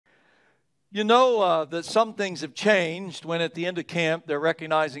You know that some things have changed when at the end of camp they're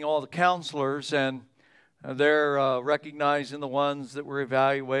recognizing all the counselors, and they're recognizing the ones that were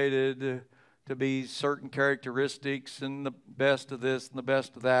evaluated to be certain characteristics and the best of this and the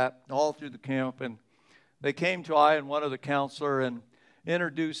best of that all through the camp. And they came to I and one other counselor and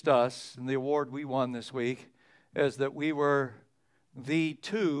introduced us, and the award we won this week is that we were the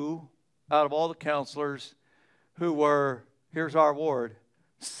two out of all the counselors who were, here's our award,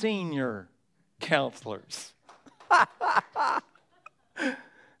 senior counselors.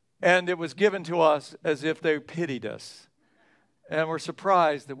 And it was given to us as if they pitied us. And we're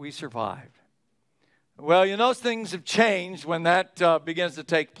surprised that we survived. Well, you know, things have changed when that begins to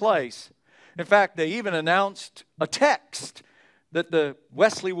take place. In fact, they even announced a text that the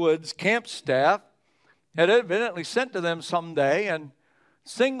Wesley Woods camp staff had evidently sent to them someday and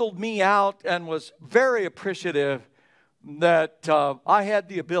singled me out and was very appreciative that I had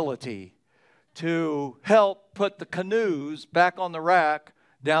the ability to help put the canoes back on the rack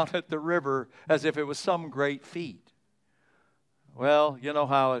down at the river as if it was some great feat. Well, you know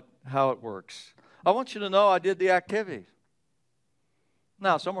how it works. I want you to know I did the activities.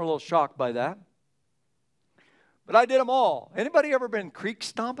 Now, some were a little shocked by that. But I did them all. Anybody ever been creek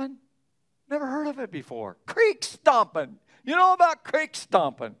stomping? Never heard of it before. Creek stomping. You know about creek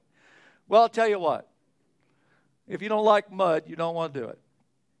stomping? Well, I'll tell you what. If you don't like mud, you don't want to do it.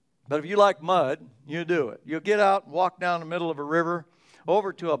 But if you like mud, you do it. You'll get out and walk down the middle of a river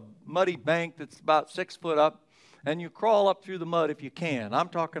over to a muddy bank that's about 6 foot up, and you crawl up through the mud if you can. I'm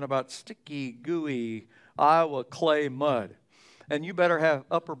talking about sticky, gooey Iowa clay mud. And you better have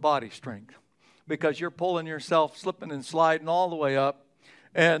upper body strength because you're pulling yourself, slipping and sliding all the way up,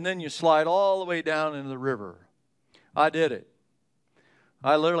 and then you slide all the way down into the river. I did it.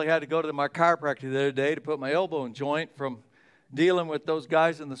 I literally had to go to my chiropractor the other day to put my elbow in joint from dealing with those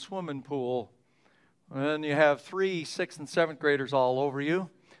guys in the swimming pool. And you have 3, 6, and 7th graders all over you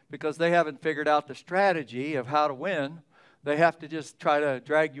because they haven't figured out the strategy of how to win. They have to just try to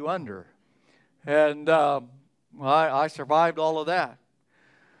drag you under. And I survived all of that.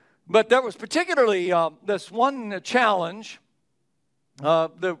 But there was particularly this one challenge,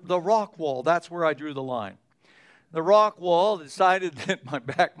 the rock wall. That's where I drew the line. The rock wall decided that my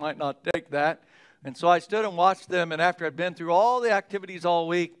back might not take that. And so I stood and watched them, and after I'd been through all the activities all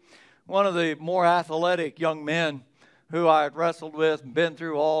week, one of the more athletic young men who I had wrestled with and been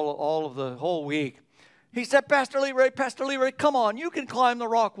through all of the whole week, he said, Pastor Leray, come on, you can climb the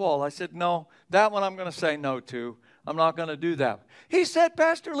rock wall. I said, no, that one I'm going to say no to. I'm not going to do that. He said,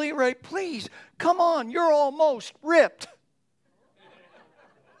 Pastor Leray, please, come on, you're almost ripped.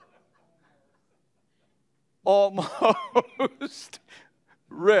 Almost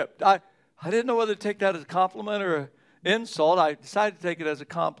ripped. I didn't know whether to take that as a compliment or an insult. I decided to take it as a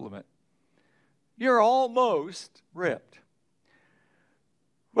compliment. You're almost ripped.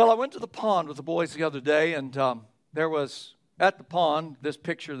 Well, I went to the pond with the boys the other day, and there was at the pond this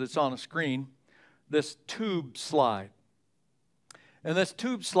picture that's on a screen, this tube slide. And this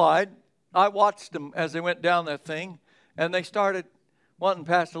tube slide, I watched them as they went down that thing, and they started wanting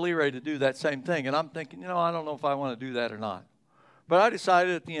Pastor Leray to do that same thing. And I'm thinking, I don't know if I want to do that or not. But I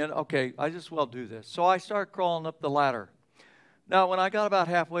decided at the end, okay, I just will do this. So I started crawling up the ladder. Now, when I got about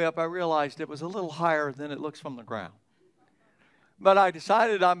halfway up, I realized it was a little higher than it looks from the ground. But I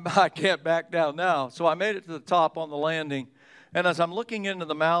decided I can't back down now. So I made it to the top on the landing. And as I'm looking into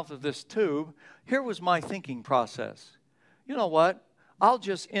the mouth of this tube, here was my thinking process. You know what? I'll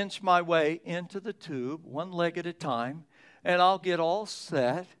just inch my way into the tube, one leg at a time, and I'll get all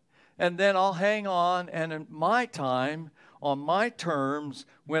set. And then I'll hang on, and in my time, on my terms,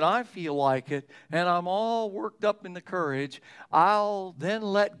 when I feel like it, and I'm all worked up in the courage, I'll then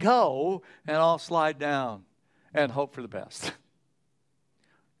let go, and I'll slide down and hope for the best.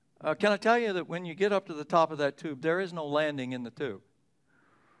 Can I tell you that when you get up to the top of that tube, there is no landing in the tube.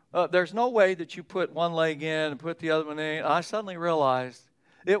 There's no way that you put one leg in and put the other one in. I suddenly realized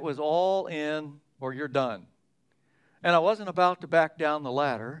it was all in or you're done. And I wasn't about to back down the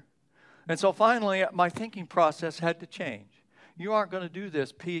ladder. And so finally, my thinking process had to change. You aren't going to do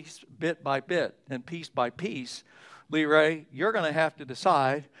this bit by bit and piece by piece, Leray. You're going to have to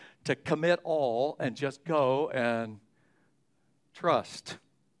decide to commit all and just go and trust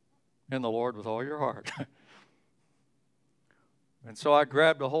in the Lord with all your heart. And so I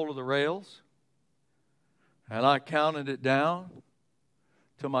grabbed a hold of the rails, and I counted it down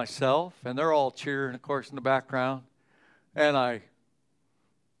to myself, and they're all cheering, of course, in the background. And I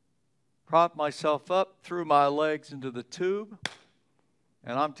propped myself up, threw my legs into the tube,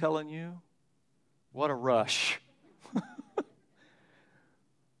 and I'm telling you, what a rush.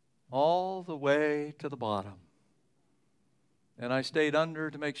 all the way to the bottom. And I stayed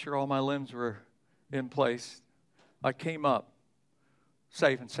under to make sure all my limbs were in place. I came up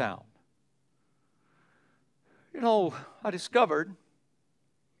safe and sound. You know, I discovered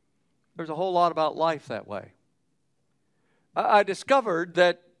there's a whole lot about life that way. I discovered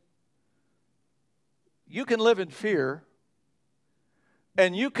that you can live in fear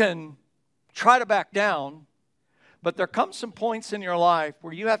and you can try to back down, but there comes some points in your life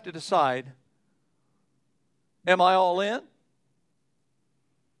where you have to decide, am I all in?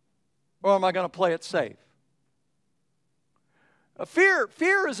 Or am I going to play it safe?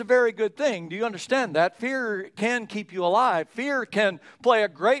 Fear is a very good thing. Do you understand that? Fear can keep you alive. Fear can play a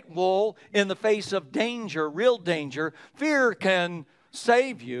great role in the face of danger, real danger. Fear can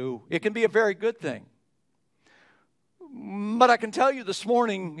save you. It can be a very good thing. But I can tell you this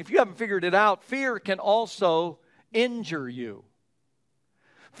morning, if you haven't figured it out, fear can also injure you.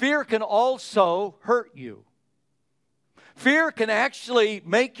 Fear can also hurt you. Fear can actually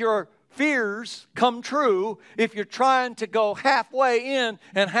make your fears come true. If you're trying to go halfway in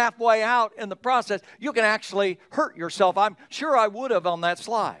and halfway out in the process, you can actually hurt yourself. I'm sure I would have on that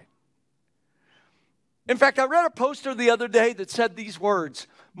slide. In fact, I read a poster the other day that said these words: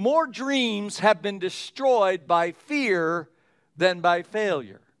 more dreams have been destroyed by fear than by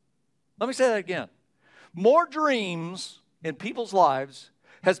failure. Let me say that again. More dreams in people's lives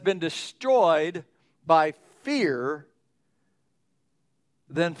has been destroyed by fear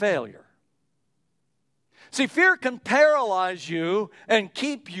than failure. See, fear can paralyze you and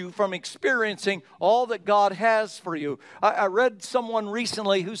keep you from experiencing all that God has for you. I read someone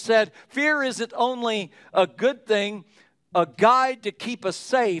recently who said, fear isn't only a good thing, a guide to keep us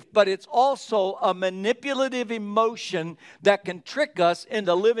safe, but it's also a manipulative emotion that can trick us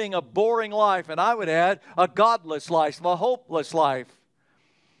into living a boring life. And I would add, a godless life, a hopeless life,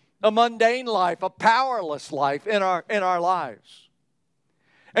 a mundane life, a powerless life in our lives.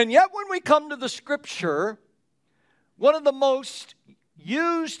 And yet when we come to the Scripture, one of the most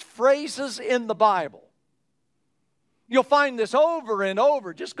used phrases in the Bible, you'll find this over and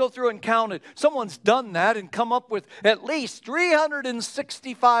over. Just go through and count it. Someone's done that and come up with at least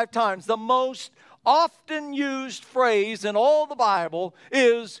 365 times. The most often used phrase in all the Bible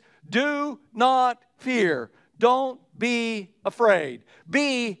is, do not fear. Don't be afraid.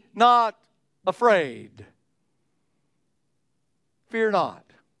 Be not afraid. Fear not.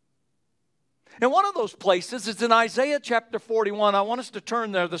 And one of those places is in Isaiah chapter 41. I want us to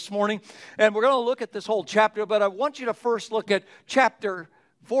turn there this morning, and we're going to look at this whole chapter, but I want you to first look at chapter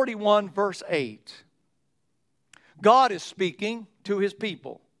 41, verse 8. God is speaking to His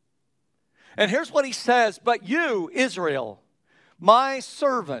people. And here's what He says: but you, Israel, my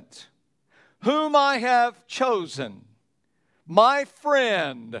servant, whom I have chosen, my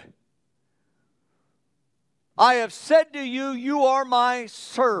friend, I have said to you, you are my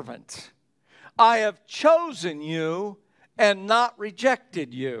servant. I have chosen you and not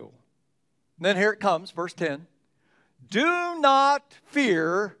rejected you. And then here it comes, verse 10. Do not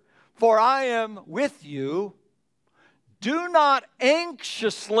fear, for I am with you. Do not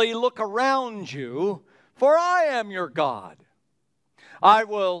anxiously look around you, for I am your God. I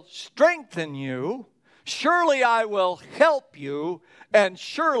will strengthen you. Surely I will help you, and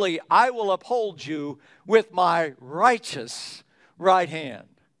surely I will uphold you with my righteous right hand.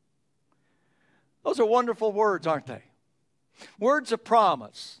 Those are wonderful words, aren't they? Words of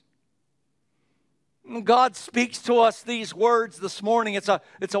promise. God speaks to us these words this morning. It's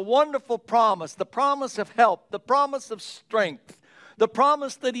a wonderful promise. The promise of help, the promise of strength, the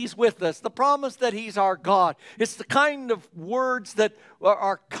promise that He's with us, the promise that He's our God. It's the kind of words that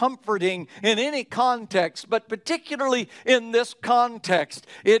are comforting in any context, but particularly in this context,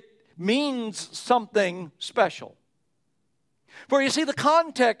 it means something special. For you see, the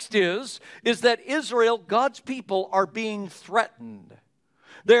context is that Israel, God's people, are being threatened.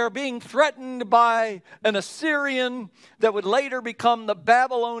 They are being threatened by an Assyrian that would later become the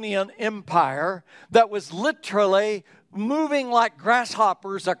Babylonian Empire, that was literally moving like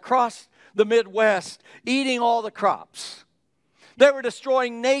grasshoppers across the Midwest, eating all the crops. They were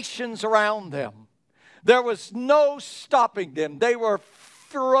destroying nations around them. There was no stopping them. They were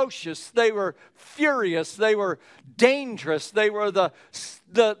ferocious. They were furious. They were dangerous. They were the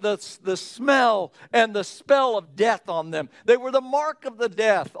smell and the spell of death on them. They were the mark of the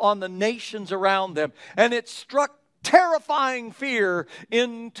death on the nations around them. And it struck terrifying fear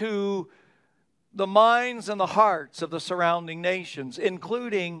into the minds and the hearts of the surrounding nations,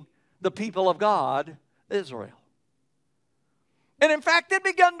 including the people of God, Israel. And in fact, it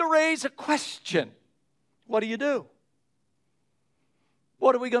began to raise a question. What do you do?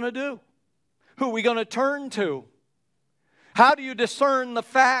 What are we going to do? Who are we going to turn to? How do you discern the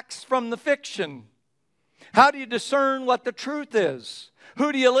facts from the fiction? How do you discern what the truth is?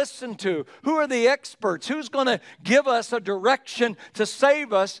 Who do you listen to? Who are the experts? Who's going to give us a direction to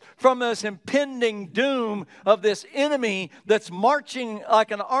save us from this impending doom of this enemy that's marching like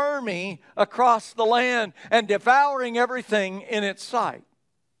an army across the land and devouring everything in its sight?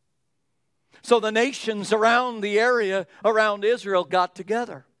 So the nations around the area around Israel got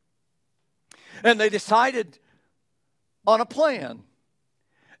together. And they decided on a plan.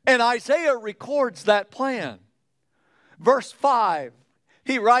 And Isaiah records that plan. Verse 5,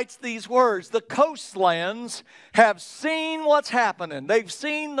 he writes these words, the coastlands have seen what's happening. They've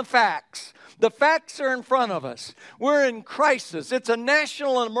seen the facts. The facts are in front of us. We're in crisis. It's a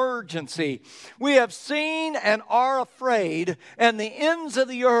national emergency. We have seen and are afraid, and the ends of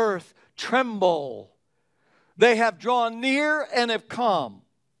the earth tremble. They have drawn near and have come.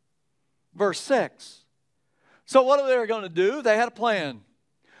 Verse 6. So what are they going to do? They had a plan.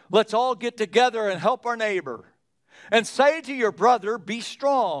 Let's all get together and help our neighbor. And say to your brother, be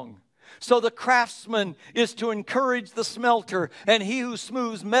strong. So the craftsman is to encourage the smelter, and he who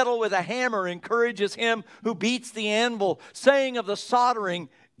smooths metal with a hammer encourages him who beats the anvil, saying of the soldering,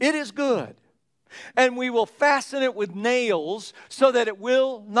 it is good. And we will fasten it with nails so that it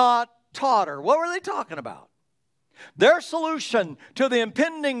will not totter. What were they talking about? Their solution to the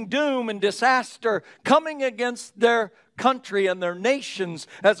impending doom and disaster coming against their country and their nations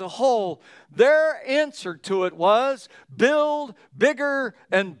as a whole, their answer to it was build bigger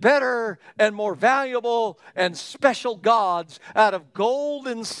and better and more valuable and special gods out of gold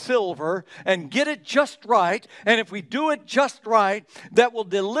and silver and get it just right. And if we do it just right, that will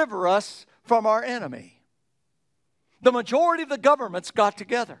deliver us from our enemy. The majority of the governments got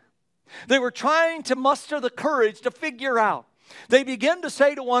together. They were trying to muster the courage to figure out. They began to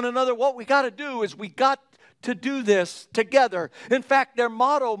say to one another, what we got to do is we got to do this together. In fact, their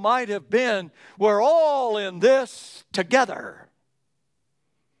motto might have been, we're all in this together.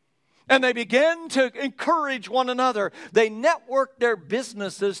 And they began to encourage one another. They networked their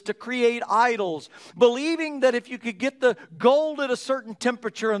businesses to create idols, believing that if you could get the gold at a certain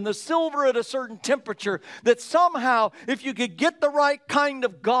temperature and the silver at a certain temperature, that somehow if you could get the right kind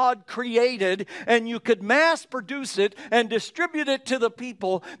of God created and you could mass produce it and distribute it to the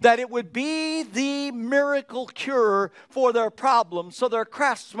people, that it would be the miracle cure for their problems. So their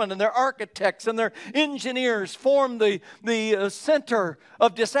craftsmen and their architects and their engineers formed the center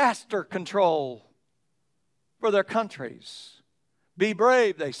of disaster control for their countries. Be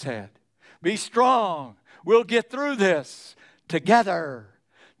brave, they said. Be strong. We'll get through this together.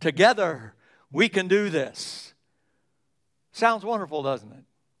 Together, we can do this. Sounds wonderful, doesn't it?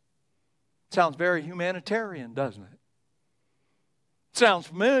 Sounds very humanitarian, doesn't it? Sounds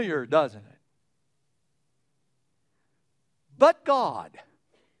familiar, doesn't it? But God.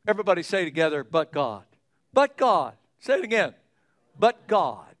 Everybody say together, but God. But God. Say it again. But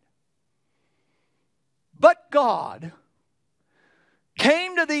God. But God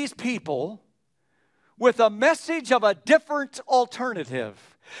came to these people with a message of a different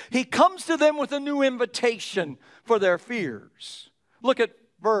alternative. He comes to them with a new invitation for their fears. Look at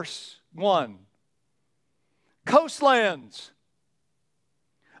verse 1. Coastlands,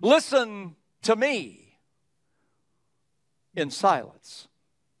 listen to me in silence.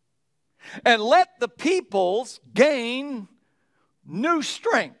 And let the peoples gain new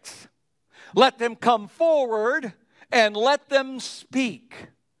strength. Let them come forward and let them speak.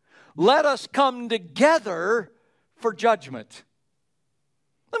 Let us come together for judgment.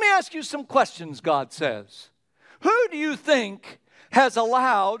 Let me ask you some questions, God says. Who do you think has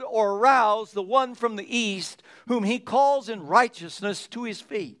allowed or aroused the one from the east whom he calls in righteousness to his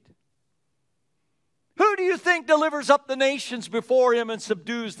feet? Who do you think delivers up the nations before him and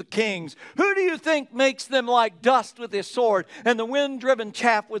subdues the kings? Who do you think makes them like dust with his sword and the wind-driven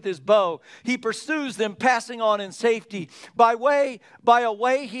chaff with his bow? He pursues them, passing on in safety by a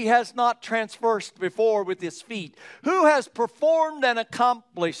way he has not traversed before with his feet. Who has performed and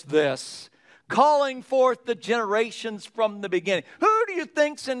accomplished this, calling forth the generations from the beginning? Who do you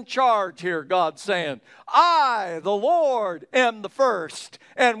think's in charge here, God's saying? I, the Lord, am the first,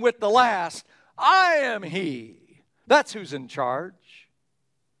 and with the last I am He. That's who's in charge.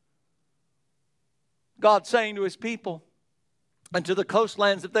 God's saying to His people and to the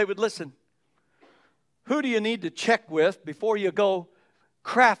coastlands, if they would listen, who do you need to check with before you go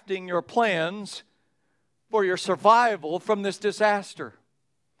crafting your plans for your survival from this disaster?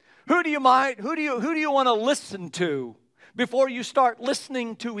 Who do you want to listen to before you start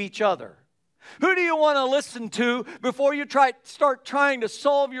listening to each other? Who do you want to listen to before you start trying to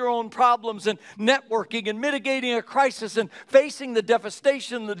solve your own problems and networking and mitigating a crisis and facing the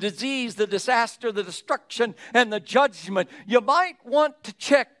devastation, the disease, the disaster, the destruction, and the judgment? You might want to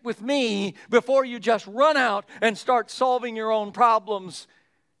check with me before you just run out and start solving your own problems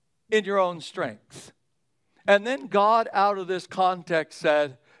in your own strength. And then God, out of this context,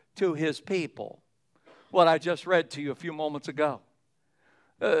 said to his people what I just read to you a few moments ago.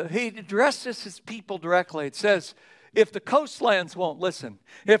 He addresses his people directly. It says, if the coastlands won't listen,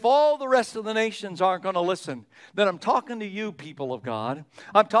 if all the rest of the nations aren't going to listen, then I'm talking to you, people of God.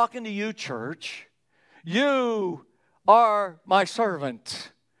 I'm talking to you, church. You are my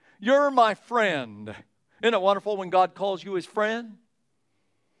servant. You're my friend. Isn't it wonderful when God calls you his friend?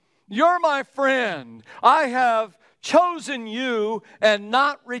 You're my friend. I have chosen you and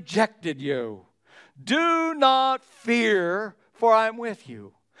not rejected you. Do not fear, for I am with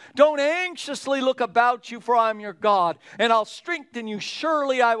you. Don't anxiously look about you, for I am your God, and I'll strengthen you.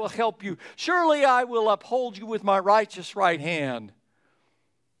 Surely I will help you. Surely I will uphold you with my righteous right hand.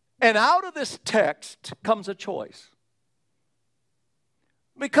 And out of this text comes a choice.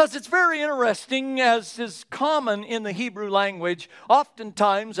 Because it's very interesting, as is common in the Hebrew language,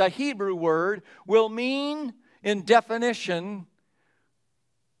 oftentimes a Hebrew word will mean in definition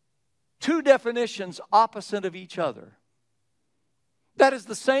two definitions opposite of each other. That is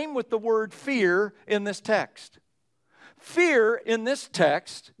the same with the word fear in this text. Fear in this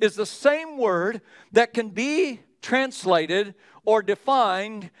text is the same word that can be translated or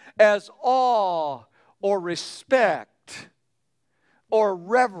defined as awe or respect or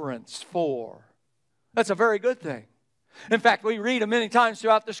reverence for. That's a very good thing. In fact, we read it many times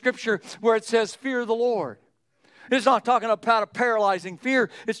throughout the Scripture where it says, fear the Lord. It's not talking about a paralyzing fear.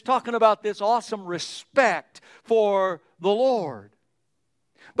 It's talking about this awesome respect for the Lord.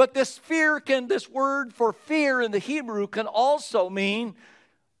 But this word for fear in the Hebrew can also mean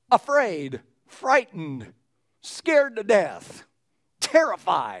afraid, frightened, scared to death,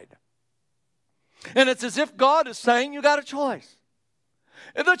 terrified. And it's as if God is saying, you got a choice.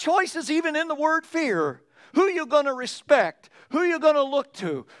 And the choice is even in the word fear. Who are you going to respect? Who are you going to look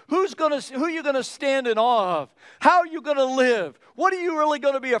to? Who are you going to stand in awe of? How are you going to live? What are you really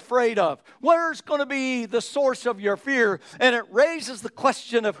going to be afraid of? Where's going to be the source of your fear? And it raises the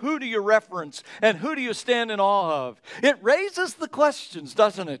question of who do you reference and who do you stand in awe of? It raises the questions,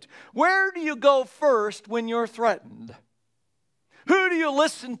 doesn't it? Where do you go first when you're threatened? Who do you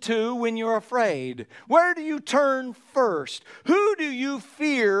listen to when you're afraid? Where do you turn first? Who do you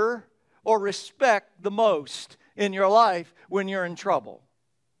fear or respect the most in your life when you're in trouble?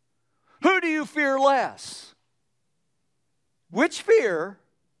 Who do you fear less? Which fear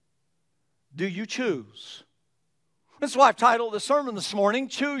do you choose? That's why I've titled the sermon this morning,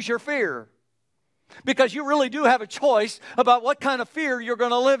 Choose Your Fear. Because you really do have a choice about what kind of fear you're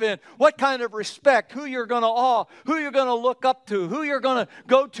going to live in, what kind of respect, who you're going to awe, who you're going to look up to, who you're going to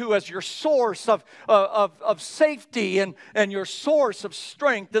go to as your source of safety and your source of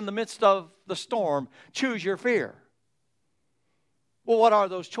strength in the midst of the storm. Choose your fear. Well, what are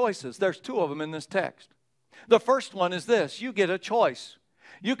those choices? There's two of them in this text. The first one is this: you get a choice.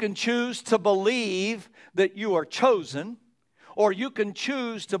 You can choose to believe that you are chosen, or you can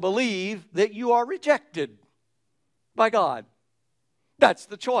choose to believe that you are rejected by God. That's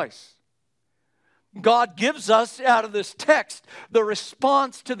the choice. God gives us, out of this text, the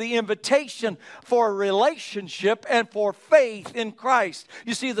response to the invitation for a relationship and for faith in Christ.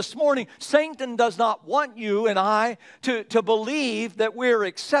 You see, this morning, Satan does not want you and I to believe that we're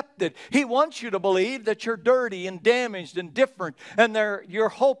accepted. He wants you to believe that you're dirty and damaged and different and you're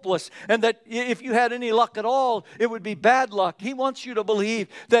hopeless, and that if you had any luck at all, it would be bad luck. He wants you to believe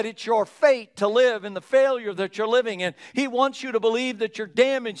that it's your fate to live in the failure that you're living in. He wants you to believe that you're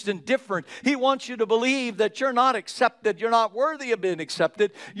damaged and different. He wants you to believe that you're not accepted, you're not worthy of being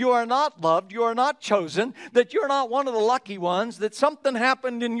accepted, you are not loved, you are not chosen, that you're not one of the lucky ones, that something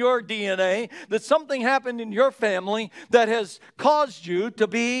happened in your DNA, that something happened in your family that has caused you to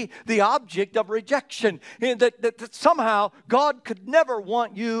be the object of rejection, and that somehow God could never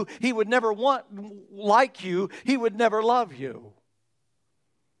want you, He would never want like you, He would never love you.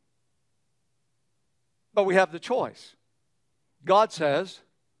 But we have the choice. God says,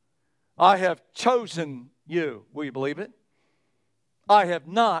 I have chosen you. Will you believe it? I have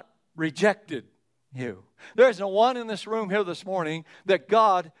not rejected you. There isn't one in this room here this morning that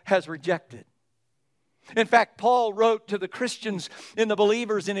God has rejected. In fact, Paul wrote to the Christians and the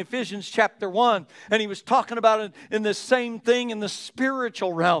believers in Ephesians chapter 1, and he was talking about it in this same thing in the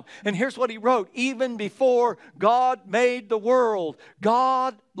spiritual realm. And here's what he wrote: even before God made the world,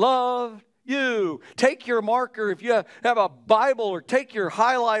 God loved you. Take your marker, if you have a Bible, or take your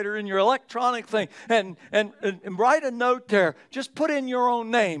highlighter in your electronic thing and write a note there. Just put in your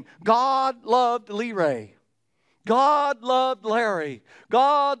own name. God loved Leray. God loved Larry.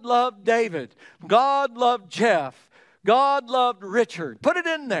 God loved David. God loved Jeff. God loved Richard. Put it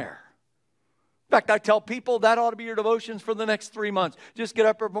in there. In fact, I tell people that ought to be your devotions for the next 3 months. Just get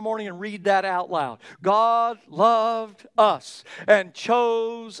up every morning and read that out loud. God loved us and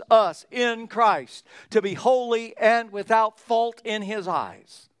chose us in Christ to be holy and without fault in His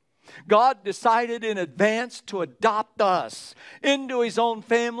eyes. God decided in advance to adopt us into His own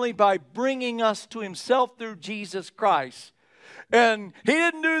family by bringing us to Himself through Jesus Christ. And He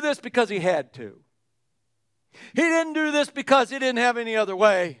didn't do this because He had to. He didn't do this because He didn't have any other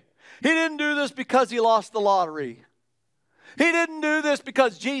way. He didn't do this because He lost the lottery. He didn't do this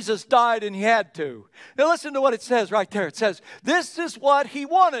because Jesus died and He had to. Now listen to what it says right there. It says, this is what He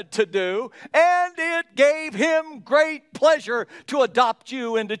wanted to do, and it gave Him great pleasure to adopt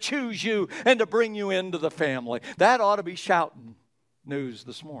you and to choose you and to bring you into the family. That ought to be shouting news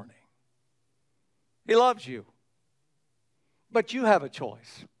this morning. He loves you. But you have a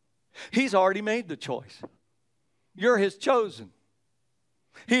choice. He's already made the choice. You're His chosen.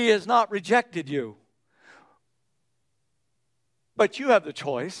 He has not rejected you. But you have the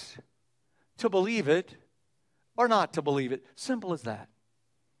choice to believe it or not to believe it. Simple as that.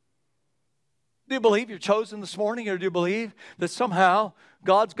 Do you believe you're chosen this morning, or do you believe that somehow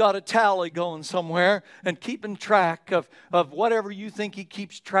God's got a tally going somewhere and keeping track of whatever you think He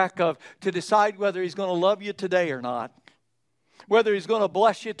keeps track of to decide whether He's going to love you today or not, whether He's going to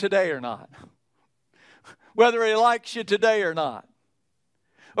bless you today or not, whether He likes you today or not,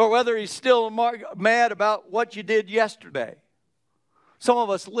 or whether He's still mad about what you did yesterday? Some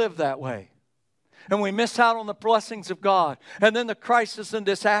of us live that way. And we miss out on the blessings of God. And then the crisis and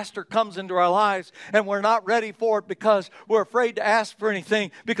disaster comes into our lives, and we're not ready for it because we're afraid to ask for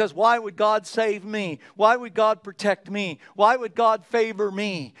anything. Because why would God save me? Why would God protect me? Why would God favor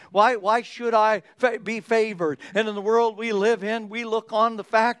me? Why should I be favored? And in the world we live in, we look on the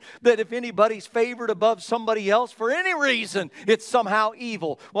fact that if anybody's favored above somebody else for any reason, it's somehow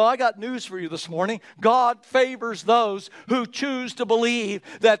evil. Well, I got news for you this morning. God favors those who choose to believe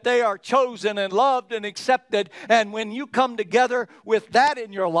that they are chosen and loved and accepted. And when you come together with that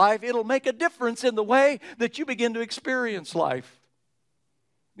in your life, it'll make a difference in the way that you begin to experience life.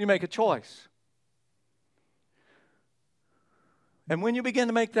 You make a choice. And when you begin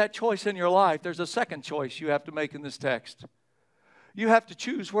to make that choice in your life, there's a second choice you have to make in this text. You have to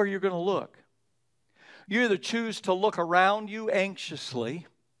choose where you're going to look. You either choose to look around you anxiously,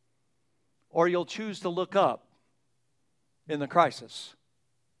 or you'll choose to look up in the crisis.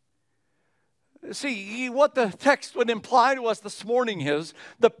 See, what the text would imply to us this morning is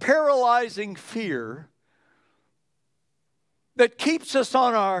the paralyzing fear that keeps us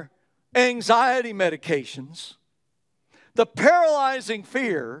on our anxiety medications. The paralyzing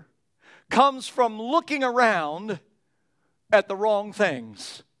fear comes from looking around at the wrong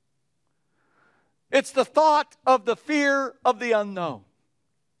things. It's the thought of the fear of the unknown.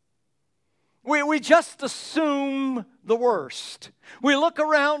 We just assume the worst. We look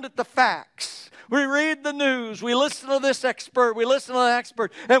around at the facts. We read the news. We listen to this expert. We listen to that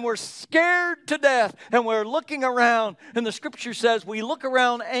expert. And we're scared to death. And we're looking around. And the Scripture says we look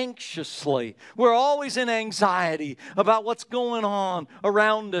around anxiously. We're always in anxiety about what's going on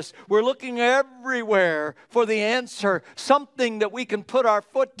around us. We're looking everywhere for the answer, something that we can put our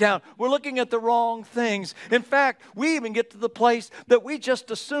foot down. We're looking at the wrong things. In fact, we even get to the place that we just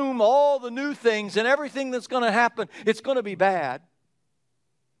assume all the new things and everything that's going to happen, it's going to be bad.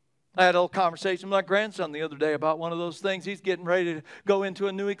 I had a little conversation with my grandson the other day about one of those things. He's getting ready to go into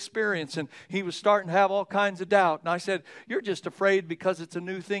a new experience, and he was starting to have all kinds of doubt. And I said, "You're just afraid because it's a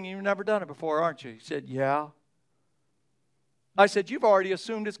new thing and you've never done it before, aren't you?" He said, "Yeah." I said, "You've already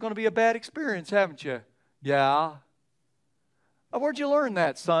assumed it's going to be a bad experience, haven't you?" "Yeah." "Where'd you learn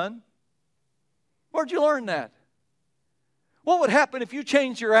that, son? Where'd you learn that?" What would happen if you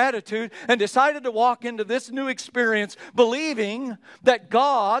changed your attitude and decided to walk into this new experience believing that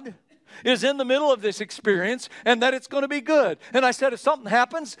God is in the middle of this experience and that it's going to be good? And I said, if something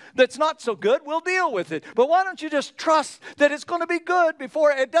happens that's not so good, we'll deal with it. But why don't you just trust that it's going to be good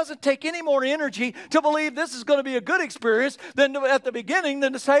before? It doesn't take any more energy to believe this is going to be a good experience than at the beginning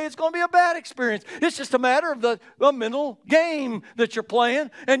than to say it's going to be a bad experience. It's just a matter of the mental game that you're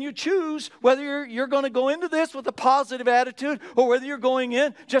playing, and you choose whether you're going to go into this with a positive attitude or whether you're going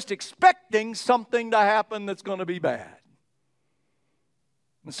in just expecting something to happen that's going to be bad.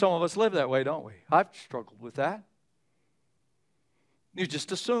 And some of us live that way, don't we? I've struggled with that. You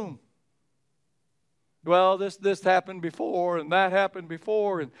just assume. Well, this happened before, and that happened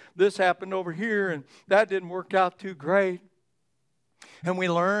before, and this happened over here, and that didn't work out too great. And we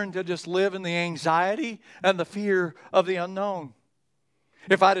learn to just live in the anxiety and the fear of the unknown.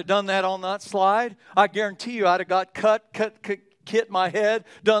 If I'd have done that on that slide, I guarantee you I'd have got hit my head,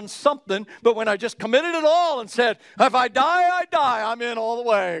 done something. But when I just committed it all and said, if I die, I die. I'm in all the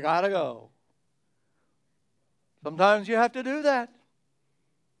way. Gotta go. Sometimes you have to do that.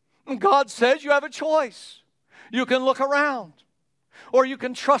 And God says you have a choice. You can look around, or you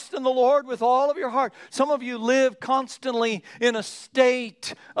can trust in the Lord with all of your heart. Some of you live constantly in a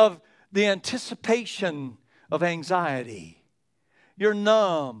state of the anticipation of anxiety. You're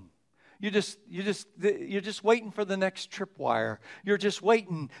numb. You're just waiting for the next tripwire. You're just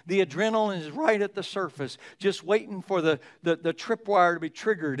waiting. The adrenaline is right at the surface, just waiting for the tripwire to be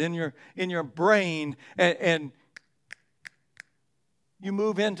triggered in your brain, and you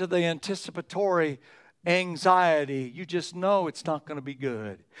move into the anticipatory anxiety. You just know it's not going to be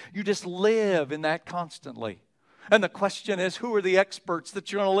good. You just live in that constantly. And the question is, who are the experts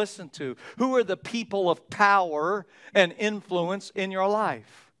that you're going to listen to? Who are the people of power and influence in your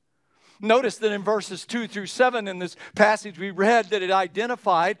life? Notice that in verses 2 through 7 in this passage we read that it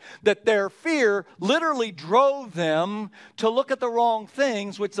identified that their fear literally drove them to look at the wrong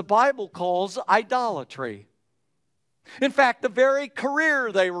things, which the Bible calls idolatry. In fact, the very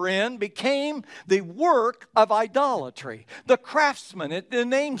career they were in became the work of idolatry. The craftsman, it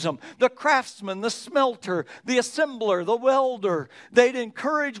names them, the craftsman, the smelter, the assembler, the welder. They'd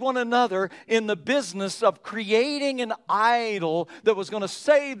encourage one another in the business of creating an idol that was going to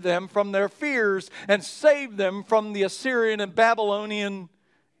save them from their fears and save them from the Assyrian and Babylonian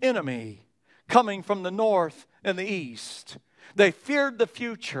enemy coming from the north and the east. They feared the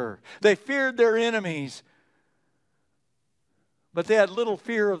future. They feared their enemies. But they had little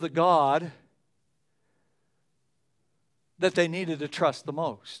fear of the God that they needed to trust the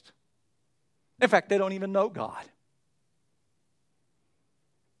most. In fact, they don't even know God.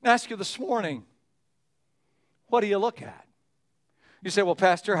 I ask you this morning, what do you look at? You say, well,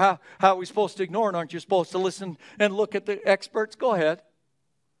 Pastor, how are we supposed to ignore it? Aren't you supposed to listen and look at the experts? Go ahead.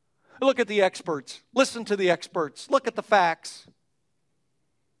 Look at the experts. Listen to the experts. Look at the facts.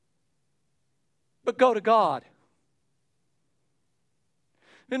 But go to God.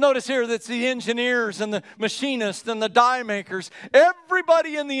 You notice here that the engineers and the machinists and the die makers,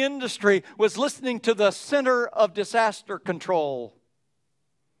 everybody in the industry was listening to the Center of Disaster Control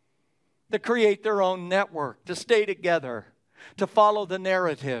to create their own network, to stay together, to follow the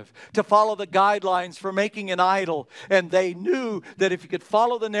narrative, to follow the guidelines for making an idol. And they knew that if you could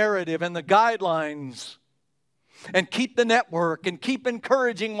follow the narrative and the guidelines and keep the network and keep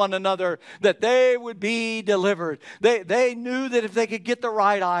encouraging one another, that they would be delivered. They knew that if they could get the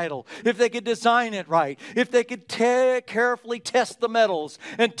right idol, if they could design it right, if they could carefully test the metals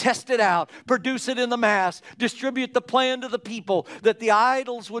and test it out, produce it in the mass, distribute the plan to the people, that the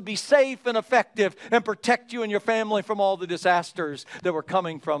idols would be safe and effective and protect you and your family from all the disasters that were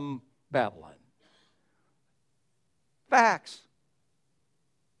coming from Babylon. Facts.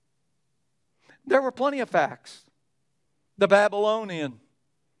 There were plenty of facts. The Babylonian,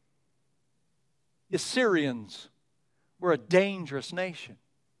 Assyrians were a dangerous nation.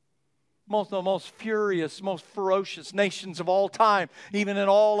 The most furious, most ferocious nations of all time, even in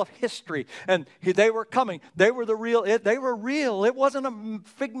all of history. And they were coming. They were real. It wasn't a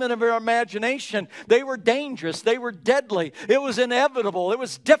figment of our imagination. They were dangerous. They were deadly. It was inevitable. It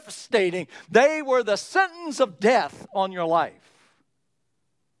was devastating. They were the sentence of death on your life.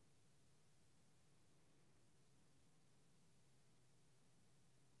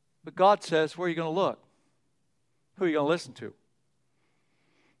 But God says, where are you going to look? Who are you going to listen to?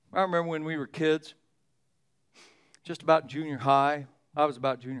 I remember when we were kids, just about junior high. I was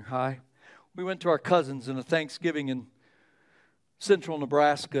about junior high. We went to our cousins in a Thanksgiving in central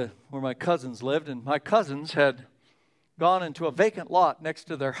Nebraska where my cousins lived. And my cousins had gone into a vacant lot next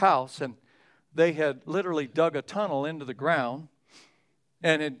to their house. And they had literally dug a tunnel into the ground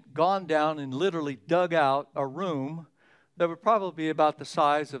and had gone down and literally dug out a room that would probably be about the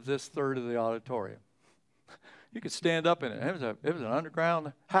size of this third of the auditorium. You could stand up in it. It was an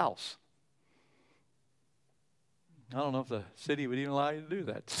underground house. I don't know if the city would even allow you to do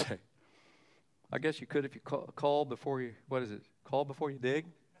that today. I guess you could if you call before you, call before you dig?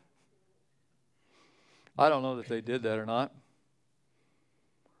 I don't know that they did that or not.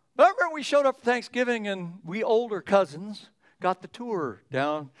 But I remember we showed up for Thanksgiving and we older cousins got the tour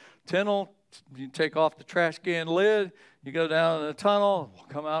down tunnel. You take off the trash can lid, you go down in the tunnel, we'll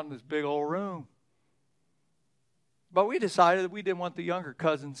come out in this big old room. But we decided that we didn't want the younger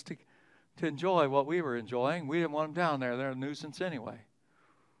cousins to enjoy what we were enjoying. We didn't want them down there. They're a nuisance anyway.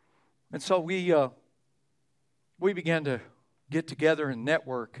 And so we began to get together and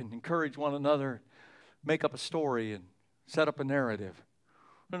network and encourage one another, make up a story and set up a narrative.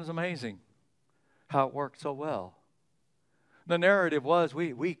 It was amazing how it worked so well. The narrative was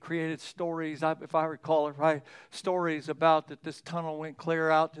we created stories, if I recall it right, stories about that this tunnel went clear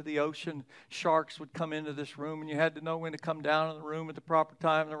out to the ocean. Sharks would come into this room, and you had to know when to come down in the room at the proper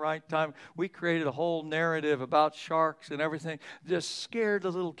time, the right time. We created a whole narrative about sharks and everything. Just scared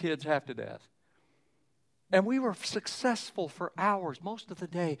the little kids half to death. And we were successful for hours. Most of the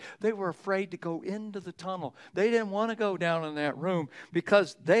day, they were afraid to go into the tunnel. They didn't want to go down in that room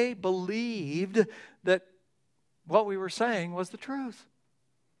because they believed that what we were saying was the truth.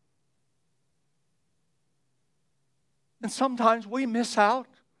 And sometimes we miss out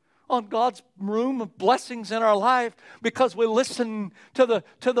on God's room of blessings in our life because we listen to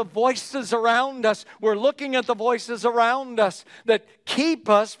the voices around us. We're looking at the voices around us that keep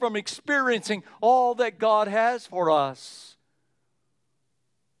us from experiencing all that God has for us.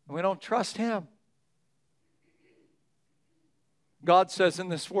 And we don't trust Him. God says in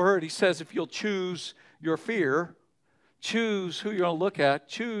this word, He says, if you'll choose your fear, choose who you're going to look at,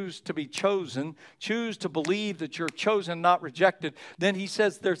 choose to be chosen, choose to believe that you're chosen, not rejected, then He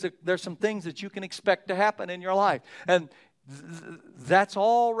says there's some things that you can expect to happen in your life. And that's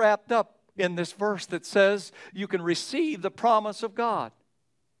all wrapped up in this verse that says you can receive the promise of God.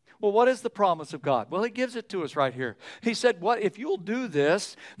 Well, what is the promise of God? Well, He gives it to us right here. He said, "What if you'll do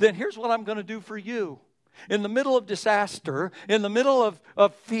this, then here's what I'm going to do for you." In the middle of disaster, in the middle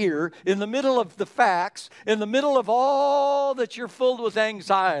of fear, in the middle of the facts, in the middle of all that you're filled with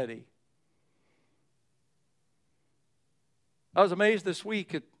anxiety. I was amazed this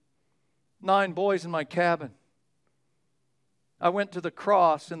week at 9 boys in my cabin. I went to the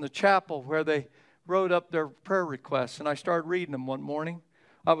cross in the chapel where they wrote up their prayer requests, and I started reading them one morning.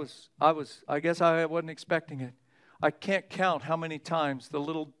 I guess I wasn't expecting it. I can't count how many times the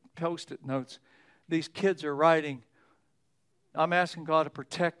little Post-it notes these kids are writing, I'm asking God to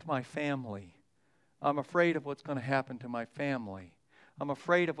protect my family. I'm afraid of what's going to happen to my family. I'm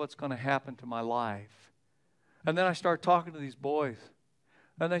afraid of what's going to happen to my life. And then I start talking to these boys,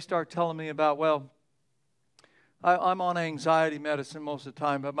 and they start telling me about, well, I'm on anxiety medicine most of the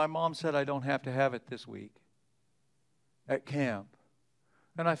time, but my mom said I don't have to have it this week at camp.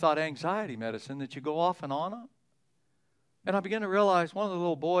 And I thought, anxiety medicine that you go off and on? And I began to realize one of the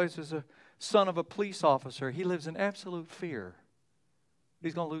little boys is a son of a police officer. He lives in absolute fear.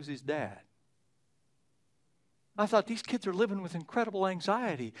 He's going to lose his dad. I thought, these kids are living with incredible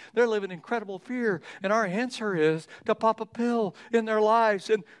anxiety. They're living in incredible fear. And our answer is to pop a pill in their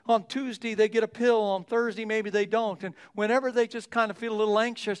lives. And on Tuesday, they get a pill. On Thursday, maybe they don't. And whenever they just kind of feel a little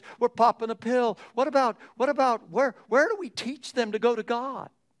anxious, we're popping a pill. What about where do we teach them to go to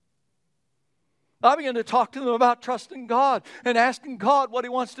God? I began to talk to them about trusting God and asking God what He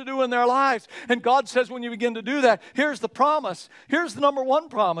wants to do in their lives. And God says when you begin to do that, here's the promise. Here's the number one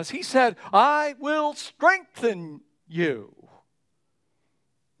promise. He said, I will strengthen you.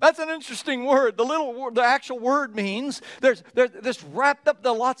 That's an interesting word. The actual word means, there's this wrapped up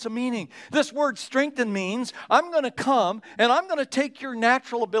to lots of meaning. This word strengthen means, I'm going to come and I'm going to take your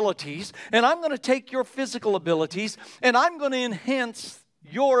natural abilities and I'm going to take your physical abilities and I'm going to enhance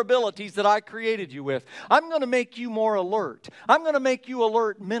your abilities that I created you with. I'm going to make you more alert. I'm going to make you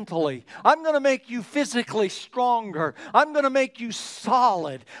alert mentally. I'm going to make you physically stronger. I'm going to make you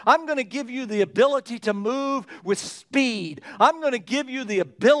solid. I'm going to give you the ability to move with speed. I'm going to give you the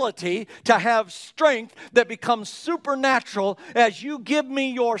ability to have strength that becomes supernatural. As you give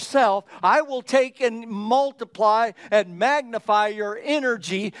me yourself, I will take and multiply and magnify your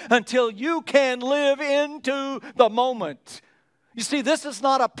energy until you can live into the moment. You see, this is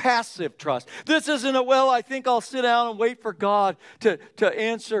not a passive trust. This isn't a, well, I think I'll sit down and wait for God to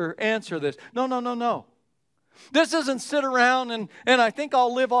answer this. No. This isn't sit around and I think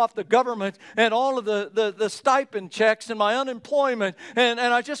I'll live off the government and all of the stipend checks and my unemployment and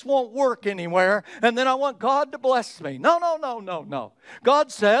I just won't work anywhere and then I want God to bless me. No.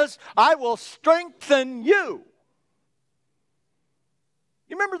 God says, I will strengthen you.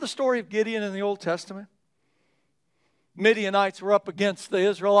 You remember the story of Gideon in the Old Testament? Midianites were up against the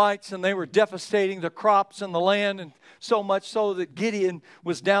Israelites and they were devastating the crops and the land, and so much so that Gideon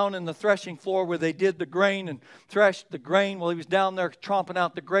was down in the threshing floor where they did the grain and threshed the grain. Well, he was down there tromping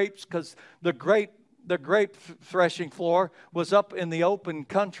out the grapes because the grape the grape threshing floor was up in the open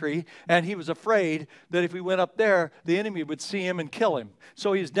country, and he was afraid that if he went up there, the enemy would see him and kill him.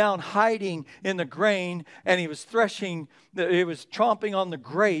 So he was down hiding in the grain, and he was threshing, he was chomping on the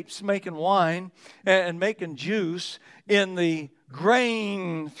grapes, making wine and making juice in the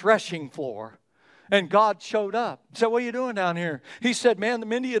grain threshing floor. And God showed up. He said, what are you doing down here? He said, man, the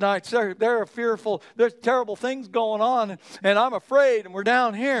Midianites, they're fearful. There's terrible things going on, and I'm afraid, and we're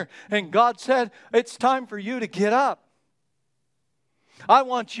down here. And God said, it's time for you to get up. I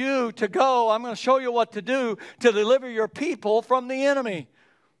want you to go. I'm going to show you what to do to deliver your people from the enemy.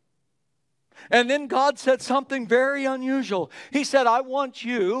 And then God said something very unusual. He said, I want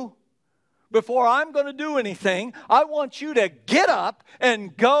you, before I'm going to do anything, I want you to get up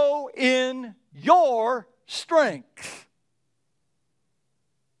and go in your strength.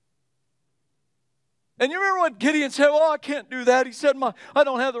 And you remember what Gideon said? Well, I can't do that. He said, I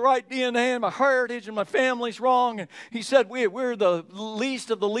don't have the right DNA, and my heritage and my family's wrong. And he said, we're the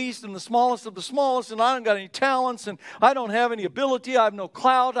least of the least and the smallest of the smallest, and I don't got any talents, and I don't have any ability. I have no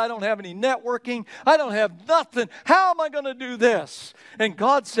clout. I don't have any networking. I don't have nothing. How am I going to do this? And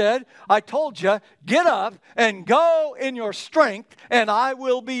God said, I told you, get up and go in your strength, and I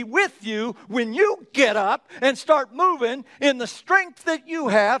will be with you when you get up and start moving in the strength that you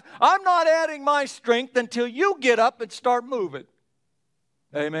have. I'm not adding my strength until you get up and start moving.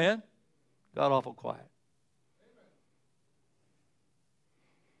 Amen? Got awful quiet.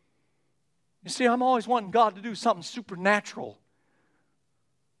 You see, I'm always wanting God to do something supernatural.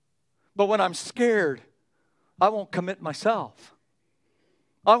 But when I'm scared, I won't commit myself.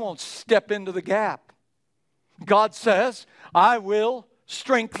 I won't step into the gap. God says, I will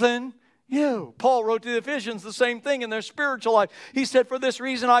strengthen you. Paul wrote to the Ephesians the same thing in their spiritual life. He said, for this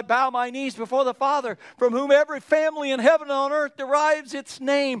reason I bow my knees before the Father, from whom every family in heaven and on earth derives its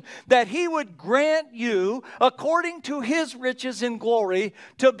name, that He would grant you, according to His riches in glory,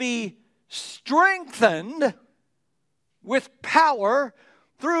 to be strengthened with power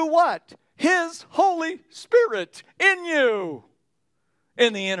through what? His Holy Spirit in you,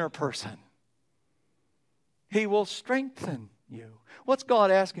 in the inner person. He will strengthen you. What's God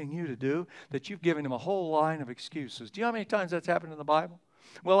asking you to do that you've given Him a whole line of excuses? Do you know how many times that's happened in the Bible?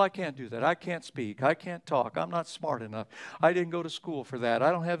 Well, I can't do that. I can't speak. I can't talk. I'm not smart enough. I didn't go to school for that. I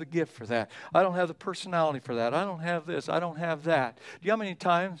don't have the gift for that. I don't have the personality for that. I don't have this. I don't have that. Do you know how many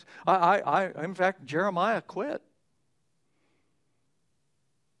times in fact, Jeremiah quit?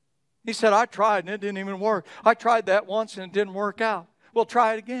 He said, I tried and it didn't even work. I tried that once and it didn't work out. Well,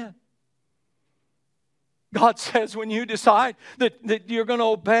 try it again. God says when you decide that you're going to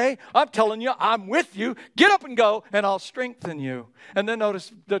obey, I'm telling you, I'm with you. Get up and go, and I'll strengthen you. And then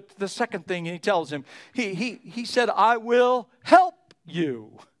notice the second thing He tells him. He said, I will help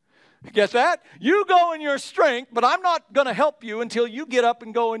you. Get that? You go in your strength, but I'm not going to help you until you get up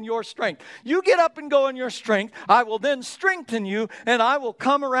and go in your strength. You get up and go in your strength, I will then strengthen you, and I will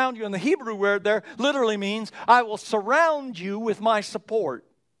come around you. And the Hebrew word there literally means I will surround you with my support.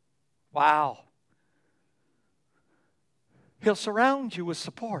 Wow. He'll surround you with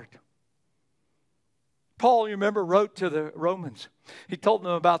support. Paul, you remember, wrote to the Romans. He told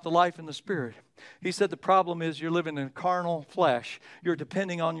them about the life in the Spirit. He said the problem is you're living in carnal flesh. You're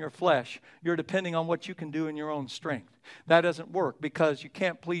depending on your flesh. You're depending on what you can do in your own strength. That doesn't work because you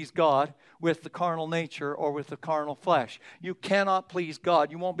can't please God with the carnal nature or with the carnal flesh. You cannot please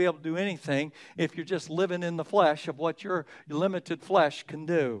God. You won't be able to do anything if you're just living in the flesh of what your limited flesh can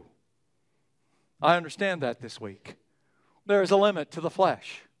do. I understand that this week. There's a limit to the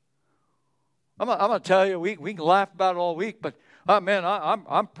flesh. I'm going to tell you, we can laugh about it all week, but man,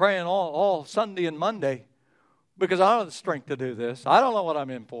 I'm praying all Sunday and Monday because I don't have the strength to do this. I don't know what I'm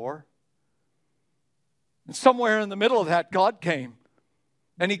in for. And somewhere in the middle of that, God came.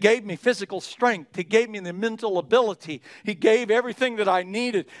 And He gave me physical strength. He gave me the mental ability. He gave everything that I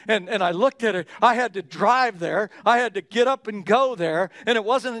needed. And I looked at it. I had to drive there. I had to get up and go there. And it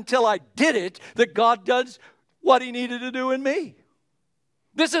wasn't until I did it that God does what He needed to do in me.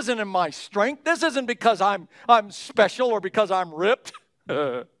 This isn't in my strength. This isn't because I'm special or because I'm ripped.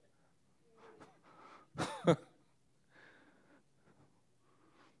 I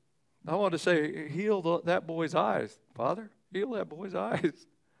want to say, heal that boy's eyes, Father. Heal that boy's eyes.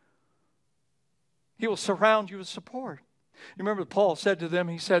 He will surround you with support. You remember Paul said to them,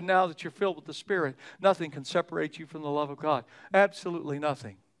 he said, now that you're filled with the Spirit, nothing can separate you from the love of God. Absolutely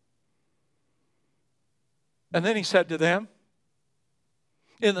nothing. And then he said to them,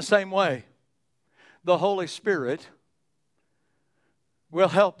 in the same way, the Holy Spirit will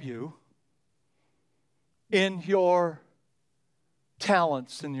help you in your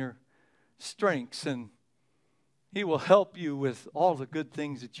talents and your strengths, and He will help you with all the good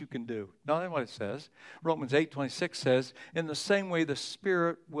things that you can do. Now, that's what it says. Romans 8:26 says, in the same way the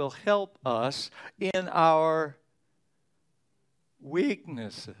Spirit will help us in our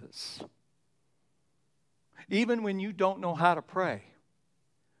weaknesses. Even when you don't know how to pray,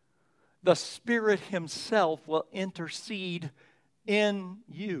 the Spirit Himself will intercede in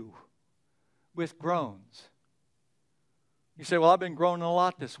you with groans. You say, well, I've been groaning a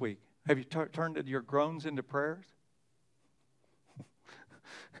lot this week. Have you turned your groans into prayers?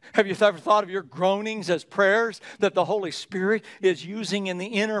 Have you ever thought of your groanings as prayers that the Holy Spirit is using in the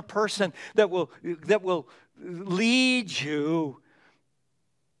inner person that will lead you?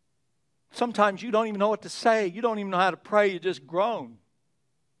 Sometimes you don't even know what to say. You don't even know how to pray. You just groan.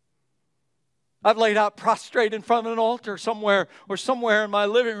 I've laid out prostrate in front of an altar somewhere in my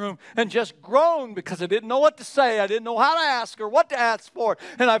living room and just groaned because I didn't know what to say. I didn't know how to ask or what to ask for.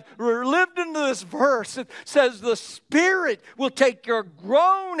 And I've lived into this verse. It says the Spirit will take your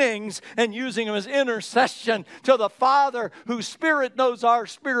groanings and using them as intercession to the Father, whose Spirit knows our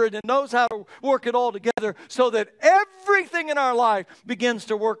spirit and knows how to work it all together so that everything in our life begins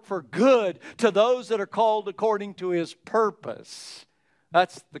to work for good to those that are called according to His purpose.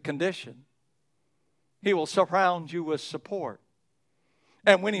 That's the condition. He will surround you with support.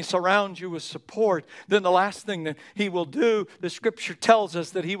 And when He surrounds you with support, then the last thing that He will do, the Scripture tells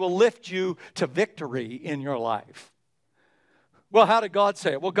us that He will lift you to victory in your life. Well, how did God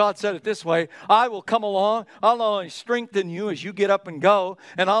say it? Well, God said it this way: I will come along, I'll not only strengthen you as you get up and go,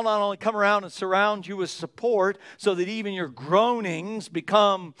 and I'll not only come around and surround you with support so that even your groanings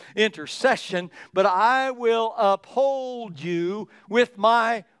become intercession, but I will uphold you with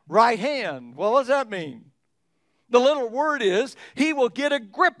my right hand. Well, what does that mean? The little word is, He will get a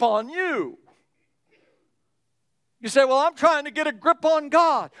grip on you. You say, well, I'm trying to get a grip on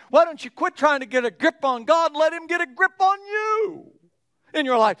God. Why don't you quit trying to get a grip on God and let Him get a grip on you in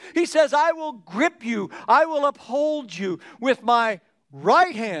your life? He says, I will grip you. I will uphold you with my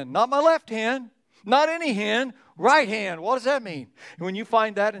right hand, not my left hand, not any hand, right hand. What does that mean? When you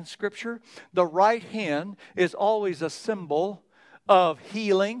find that in Scripture, the right hand is always a symbol of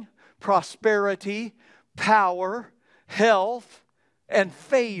healing, prosperity, power, health, and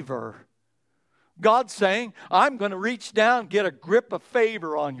favor. God's saying, I'm going to reach down and get a grip of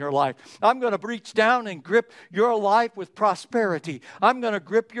favor on your life. I'm going to reach down and grip your life with prosperity. I'm going to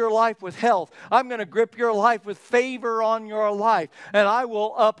grip your life with health. I'm going to grip your life with favor on your life. And I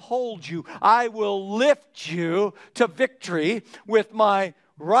will uphold you. I will lift you to victory with my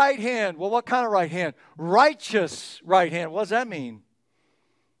right hand. Well, what kind of right hand? Righteous right hand. What does that mean?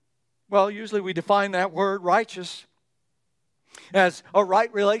 Well, usually we define that word righteous as a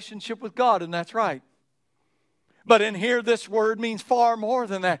right relationship with God, and that's right. But in here, this word means far more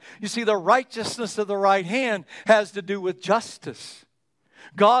than that. You see, the righteousness of the right hand has to do with justice.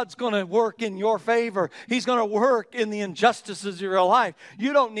 God's going to work in your favor. He's going to work in the injustices of your life.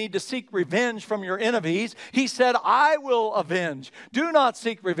 You don't need to seek revenge from your enemies. He said, I will avenge. Do not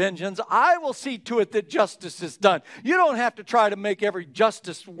seek revengeance. I will see to it that justice is done. You don't have to try to make every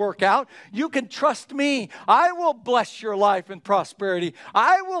justice work out. You can trust me. I will bless your life in prosperity.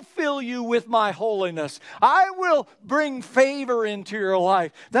 I will fill you with my holiness. I will bring favor into your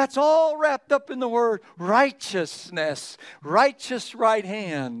life. That's all wrapped up in the word righteousness. Righteous right hand.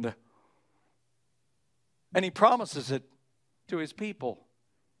 And He promises it to His people.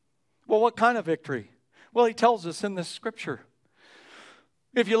 Well, what kind of victory? Well, He tells us in this Scripture.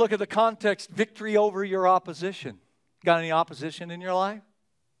 If you look at the context, victory over your opposition. Got any opposition in your life?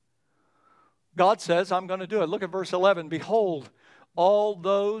 God says, I'm going to do it. Look at verse 11. Behold, all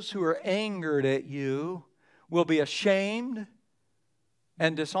those who are angered at you will be ashamed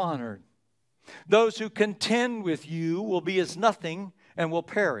and dishonored. Those who contend with you will be as nothing and will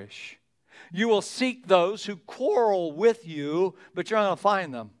perish. You will seek those who quarrel with you, but you're not going to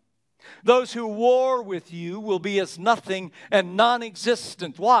find them. Those who war with you will be as nothing and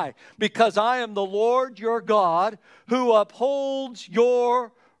non-existent. Why? Because I am the Lord your God who upholds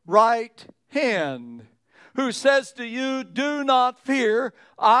your right hand, who says to you, do not fear,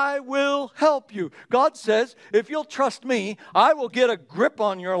 I will help you. God says, if you'll trust me, I will get a grip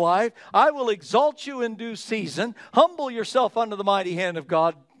on your life. I will exalt you in due season. Humble yourself under the mighty hand of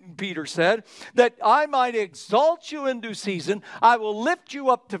God. Peter said, that I might exalt you in due season. I will lift you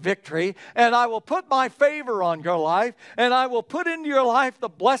up to victory, and I will put my favor on your life, and I will put into your life the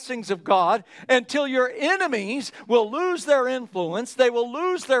blessings of God until your enemies will lose their influence. They will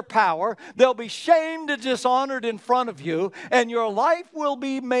lose their power. They'll be shamed and dishonored in front of you, and your life will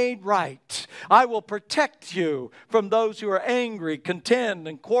be made right. I will protect you from those who are angry, contend,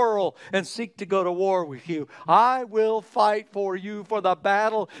 and quarrel, and seek to go to war with you. I will fight for you, for the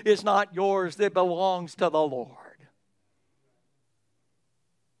battle is not yours, it belongs to the Lord.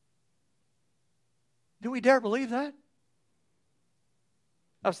 Do we dare believe that?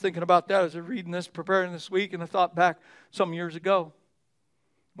 I was thinking about that as I was reading this, preparing this week, and I thought back some years ago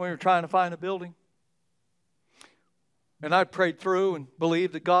when we were trying to find a building. And I prayed through and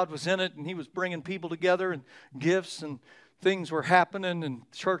believed that God was in it, and He was bringing people together, and gifts and things were happening, and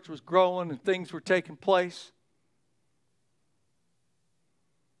the church was growing, and things were taking place.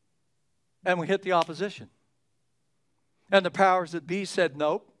 And we hit the opposition. And the powers that be said,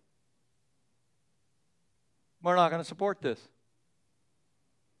 nope, we're not going to support this.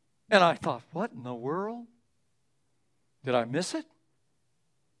 And I thought, what in the world? Did I miss it?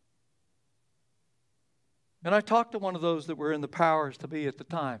 And I talked to one of those that were in the powers to be at the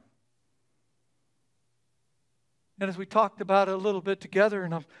time. And as we talked about it a little bit together,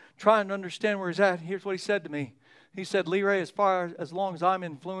 and I'm trying to understand where he's at, here's what he said to me. He said, Leray, as long as I'm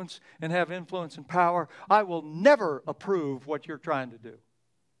influenced and have influence and power, I will never approve what you're trying to do.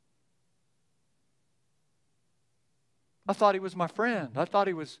 I thought he was my friend. I thought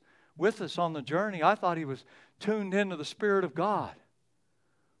he was with us on the journey. I thought he was tuned into the Spirit of God.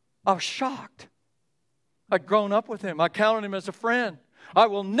 I was shocked. I'd grown up with him. I counted him as a friend. I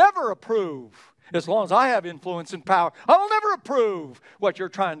will never approve, as long as I have influence and power, I will never approve what you're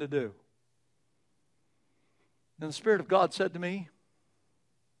trying to do. And the Spirit of God said to me,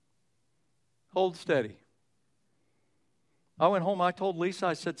 hold steady. I went home, I told Lisa,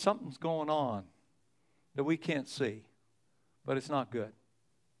 I said, something's going on that we can't see, but it's not good.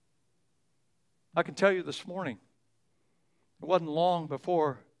 I can tell you this morning, it wasn't long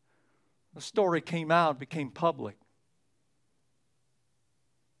before the story came out, became public.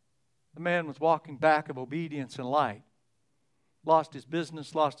 The man was walking back of obedience and light. Lost his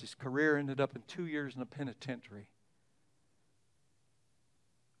business, lost his career, ended up in 2 years in the penitentiary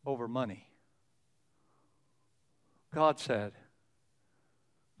over money. God said,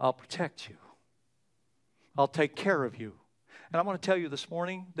 I'll protect you. I'll take care of you. And I want to tell you this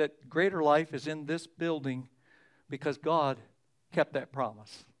morning that greater life is in this building because God kept that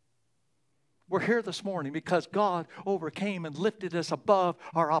promise. We're here this morning because God overcame and lifted us above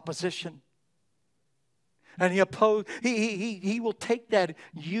our opposition. And He will take that,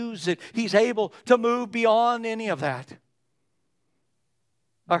 use it. He's able to move beyond any of that.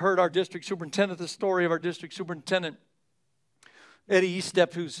 I heard our district superintendent, the story of our district superintendent, Eddie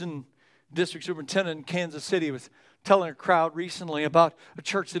Eastep, who's in district superintendent in Kansas City, was telling a crowd recently about a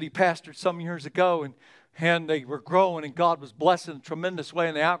church that he pastored some years ago, and they were growing, and God was blessing in a tremendous way,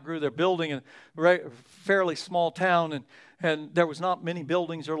 and they outgrew their building in a fairly small town, and there was not many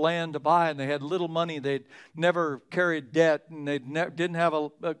buildings or land to buy, and they had little money. They'd never carried debt, and they didn't have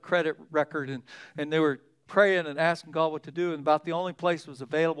a credit record, and they were praying and asking God what to do, and about the only place that was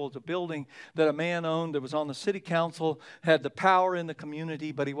available was a building that a man owned that was on the city council, had the power in the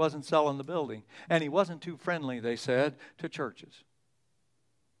community, but he wasn't selling the building. And he wasn't too friendly, they said, to churches.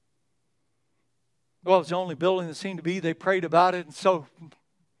 Well, it was the only building that seemed to be. They prayed about it, and so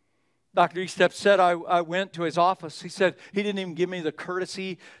Dr. Eastep said, I went to his office. He said he didn't even give me the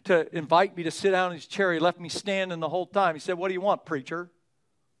courtesy to invite me to sit down in his chair. He left me standing the whole time. He said, what do you want, preacher?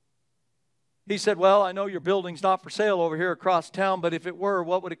 He said, well, I know your building's not for sale over here across town, but if it were,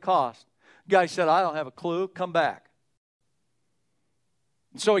 what would it cost? The guy said, I don't have a clue. Come back.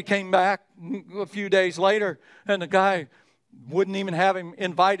 And so he came back a few days later, and the guy wouldn't even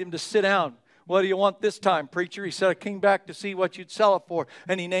invite him to sit down. What do you want this time, preacher? He said, I came back to see what you'd sell it for.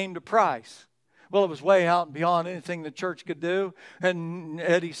 And he named a price. Well, it was way out and beyond anything the church could do. And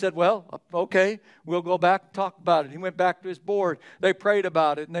Eddie said, well, okay, we'll go back and talk about it. He went back to his board. They prayed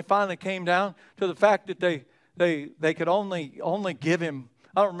about it. And they finally came down to the fact that they could only give him,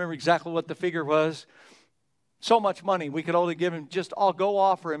 I don't remember exactly what the figure was, so much money. We could only give him I'll go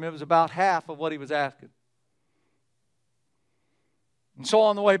offer him. It was about half of what he was asking. And so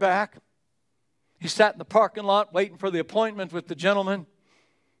on the way back, he sat in the parking lot waiting for the appointment with the gentleman.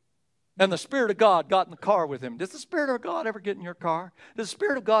 And the Spirit of God got in the car with him. Does the Spirit of God ever get in your car? Does the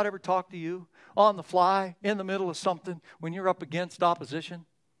Spirit of God ever talk to you on the fly, in the middle of something, when you're up against opposition?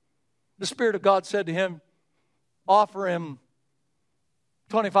 The Spirit of God said to him, offer him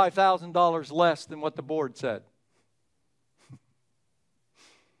 $25,000 less than what the board said.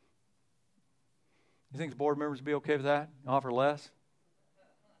 You think the board members would be okay with that? Offer less?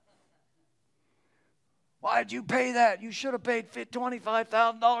 Why did you pay that? You should have paid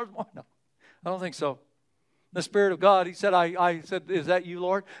 $25,000 more. No, I don't think so. The Spirit of God, He said, I said, is that you,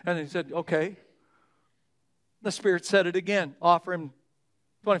 Lord? And He said, okay. The Spirit said it again. Offer him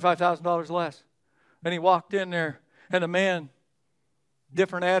 $25,000 less. And he walked in there, and a man,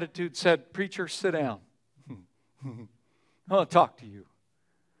 different attitude, said, preacher, sit down. I want to talk to you.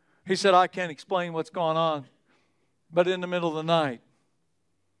 He said, I can't explain what's going on, but in the middle of the night,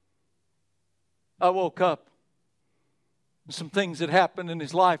 I woke up. Some things had happened in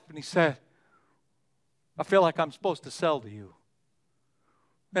his life, and he said, I feel like I'm supposed to sell to you.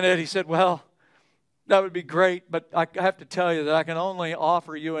 And Eddie said, well, that would be great, but I have to tell you that I can only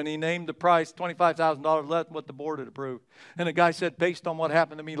offer you, and he named the price, $25,000 less than what the board had approved. And the guy said, based on what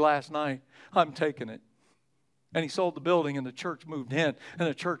happened to me last night, I'm taking it. And he sold the building, and the church moved in, and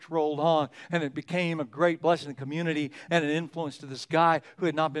the church rolled on, and it became a great blessing to the community and an influence to this guy who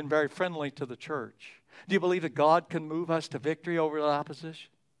had not been very friendly to the church. Do you believe that God can move us to victory over the opposition?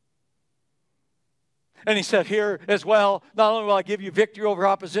 And he said here as well, not only will I give you victory over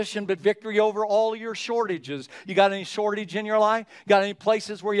opposition, but victory over all your shortages. You got any shortage in your life? Got any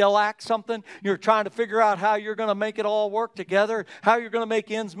places where you lack something? You're trying to figure out how you're going to make it all work together, how you're going to make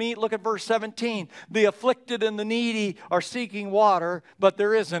ends meet. Look at verse 17. The afflicted and the needy are seeking water, but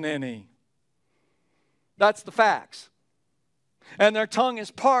there isn't any. That's the facts. And their tongue is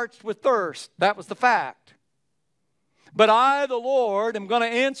parched with thirst. That was the fact. But I, the Lord, am going to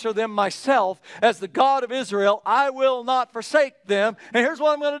answer them myself as the God of Israel. I will not forsake them. And here's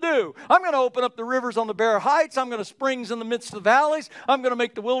what I'm going to do. I'm going to open up the rivers on the bare heights. I'm going to springs in the midst of the valleys. I'm going to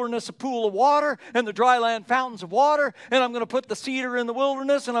make the wilderness a pool of water and the dry land fountains of water. And I'm going to put the cedar in the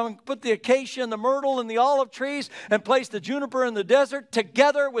wilderness, and I'm going to put the acacia and the myrtle and the olive trees and place the juniper in the desert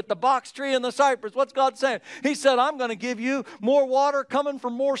together with the box tree and the cypress. What's God saying? He said, I'm going to give you more water coming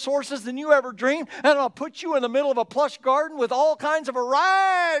from more sources than you ever dreamed, and I'll put you in the middle of a plush garden with all kinds of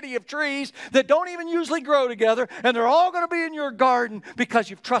variety of trees that don't even usually grow together, and they're all going to be in your garden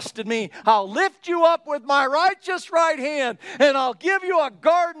because you've trusted me. I'll lift you up with my righteous right hand, and I'll give you a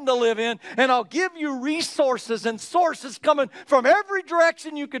garden to live in, and I'll give you resources and sources coming from every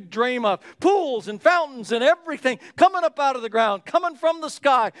direction you could dream of. Pools and fountains and everything coming up out of the ground, coming from the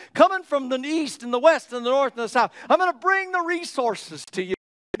sky, coming from the east and the west and the north and the south. I'm going to bring the resources to you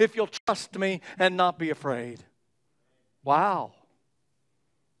if you'll trust me and not be afraid. Wow.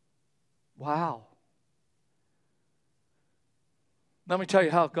 Wow. Let me tell you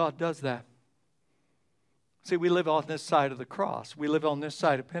how God does that. See, we live on this side of the cross. We live on this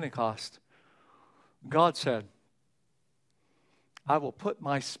side of Pentecost. God said, I will put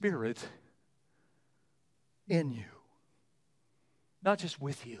my Spirit in you. Not just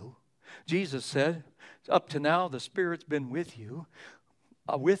with you. Jesus said, up to now the Spirit's been with you.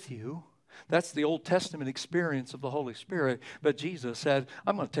 That's the Old Testament experience of the Holy Spirit. But Jesus said,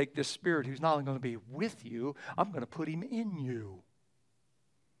 I'm going to take this Spirit who's not only going to be with you, I'm going to put him in you.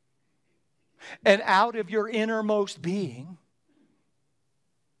 And out of your innermost being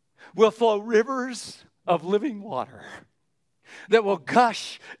will flow rivers of living water that will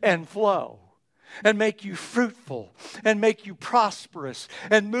gush and flow and make you fruitful and make you prosperous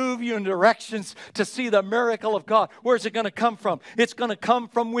and move you in directions to see the miracle of God. Where's it going to come from? It's going to come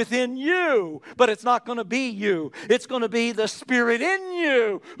from within you, but it's not going to be you. It's going to be the Spirit in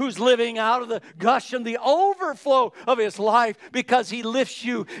you who's living out of the gush and the overflow of His life, because He lifts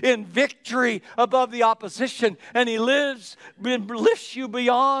you in victory above the opposition, and He lifts you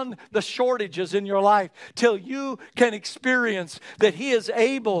beyond the shortages in your life till you can experience that He is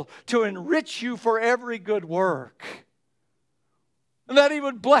able to enrich you for every good work. And that He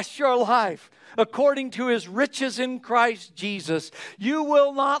would bless your life according to His riches in Christ Jesus. You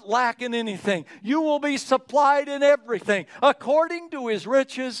will not lack in anything. You will be supplied in everything according to His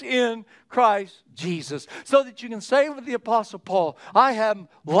riches in Christ Jesus. So that you can say with the Apostle Paul, I have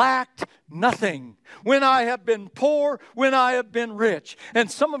lacked nothing when I have been poor, when I have been rich.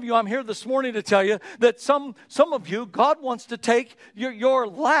 And some of you, I'm here this morning to tell you that some of you, God wants to take your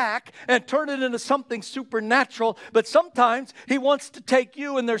lack and turn it into something supernatural. But sometimes He wants to take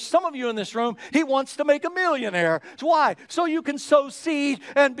you, and there's some of you in this room, He wants to make a millionaire. Why? So you can sow seed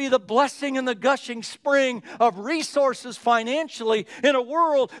and be the blessing and the gushing spring of resources financially in a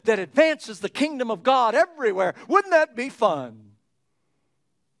world that advances the kingdom of God everywhere. Wouldn't that be fun?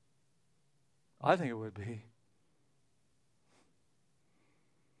 I think it would be.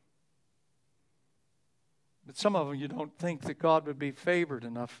 But some of you don't think that God would be favored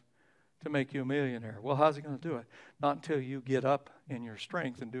enough to make you a millionaire. Well, how's He going to do it? Not until you get up in your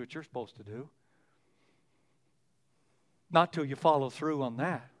strength and do what you're supposed to do. Not till you follow through on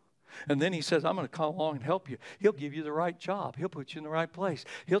that. And then He says, I'm going to come along and help you. He'll give you the right job. He'll put you in the right place.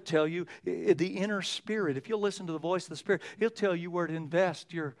 He'll tell you the inner spirit. If you'll listen to the voice of the Spirit, He'll tell you where to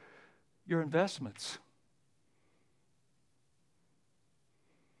invest your investments.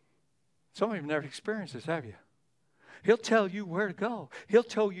 Some of you have never experienced this, have you? He'll tell you where to go. He'll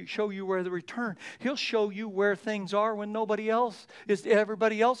show you where the return. He'll show you where things are when everybody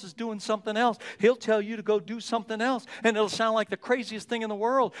else is doing something else. He'll tell you to go do something else. And it'll sound like the craziest thing in the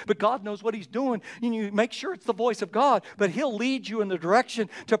world. But God knows what He's doing. And you make sure it's the voice of God. But He'll lead you in the direction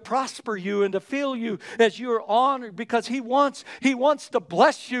to prosper you and to fill you as you're honored, because He wants to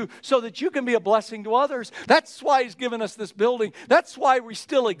bless you so that you can be a blessing to others. That's why He's given us this building. That's why we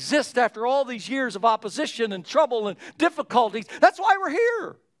still exist after all these years of opposition and trouble and difficulties. That's why we're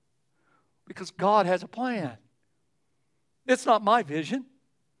here. Because God has a plan. It's not my vision.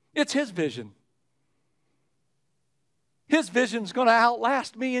 It's His vision. His vision's going to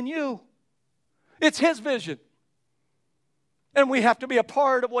outlast me and you. It's His vision. And we have to be a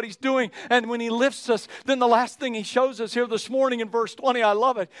part of what He's doing. And when He lifts us, then the last thing He shows us here this morning in verse 20, I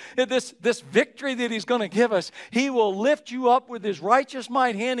love it. This victory that He's going to give us, He will lift you up with His righteous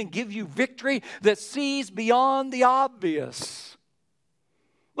mighty hand and give you victory that sees beyond the obvious.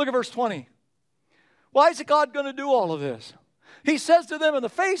 Look at verse 20. Why is God going to do all of this? He says to them, in the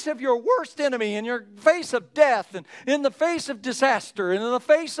face of your worst enemy, in your face of death, and in the face of disaster, and in the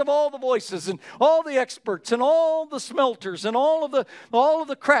face of all the voices, and all the experts, and all the smelters, and all of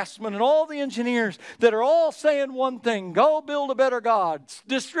the craftsmen, and all the engineers that are all saying one thing: go build a better God,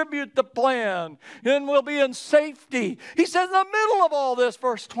 distribute the plan, and we'll be in safety. He says, in the middle of all this,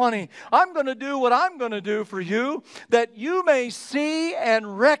 verse 20, I'm going to do what I'm going to do for you, that you may see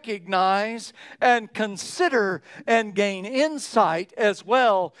and recognize and consider and gain insight as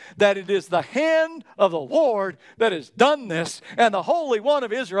well, that it is the hand of the Lord that has done this, and the Holy One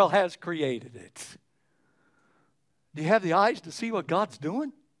of Israel has created it. Do you have the eyes to see what God's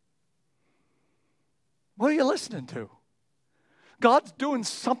doing? What are you listening to? God's doing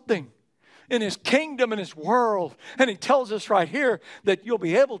something in His kingdom and His world. And He tells us right here that you'll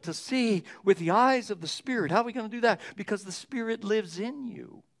be able to see with the eyes of the Spirit. How are we going to do that? Because the Spirit lives in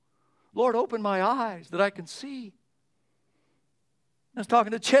you. Lord, open my eyes that I can see. I was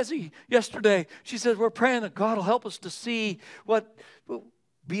talking to Chezzy yesterday. She says, we're praying that God will help us to see what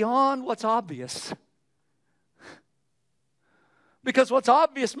beyond what's obvious. Because what's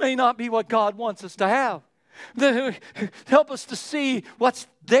obvious may not be what God wants us to have. Help us to see what's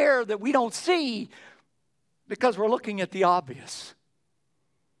there that we don't see, because we're looking at the obvious.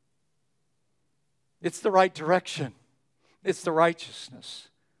 It's the right direction. It's the righteousness.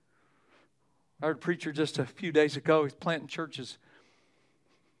 I heard a preacher just a few days ago. He's planting churches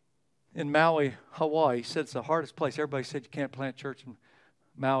in Maui, Hawaii. He said it's the hardest place. Everybody said you can't plant a church in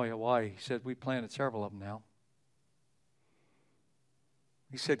Maui, Hawaii. He said we planted several of them now.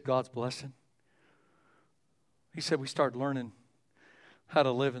 He said God's blessing. He said we started learning how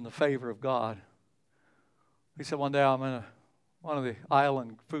to live in the favor of God. He said one day I'm in one of the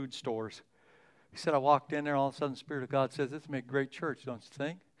island food stores. He said I walked in there, all of a sudden the Spirit of God says, this would make a great church, don't you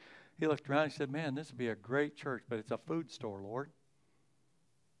think? He looked around and he said, man, this would be a great church, but it's a food store, Lord.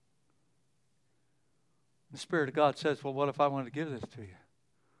 The Spirit of God says, well, what if I wanted to give this to you?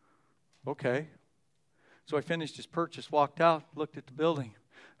 Okay. So he finished his purchase, walked out, looked at the building,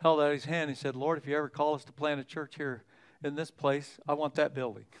 held out his hand. He said, Lord, if you ever call us to plant a church here in this place, I want that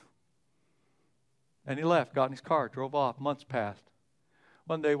building. And he left, got in his car, drove off. Months passed.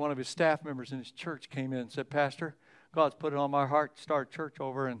 One day, one of his staff members in his church came in and said, Pastor, God's put it on my heart to start a church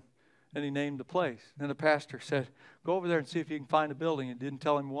over, and he named the place. And the pastor said, go over there and see if you can find a building. And didn't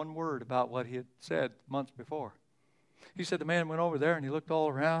tell him one word about what he had said months before. He said the man went over there and he looked all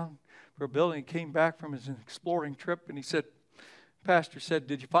around for a building. He came back from his exploring trip and he said, pastor said,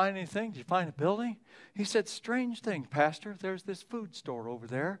 did you find anything? Did you find a building? He said, strange thing, Pastor. There's this food store over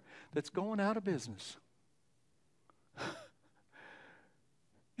there that's going out of business.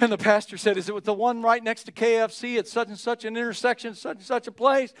 And the pastor said, is it the one right next to KFC at such and such an intersection, such and such a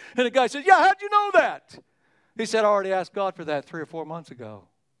place? And the guy said, yeah, how'd you know that? He said, I already asked God for that 3 or 4 months ago.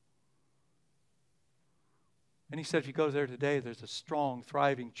 And he said, if you go there today, there's a strong,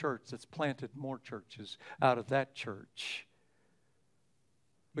 thriving church that's planted more churches out of that church.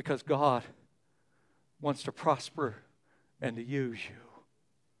 Because God wants to prosper and to use you.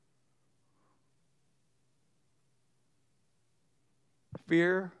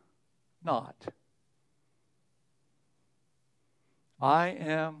 Fear not. I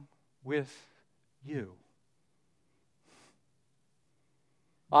am with you.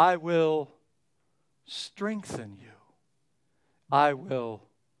 I will strengthen you. I will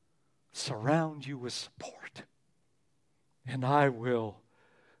surround you with support. And I will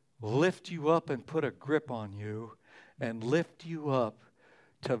lift you up and put a grip on you and lift you up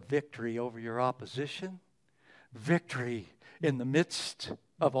to victory over your opposition, victory in the midst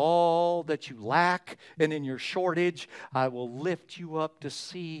of all that you lack and in your shortage. I will lift you up to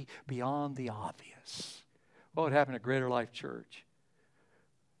see beyond the obvious. What would happen at Greater Life Church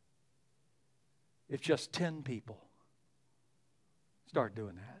if just 10 people start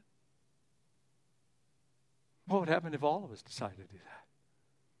doing that? What would happen if all of us decided to do that?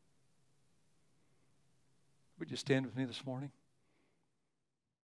 Would you stand with me this morning?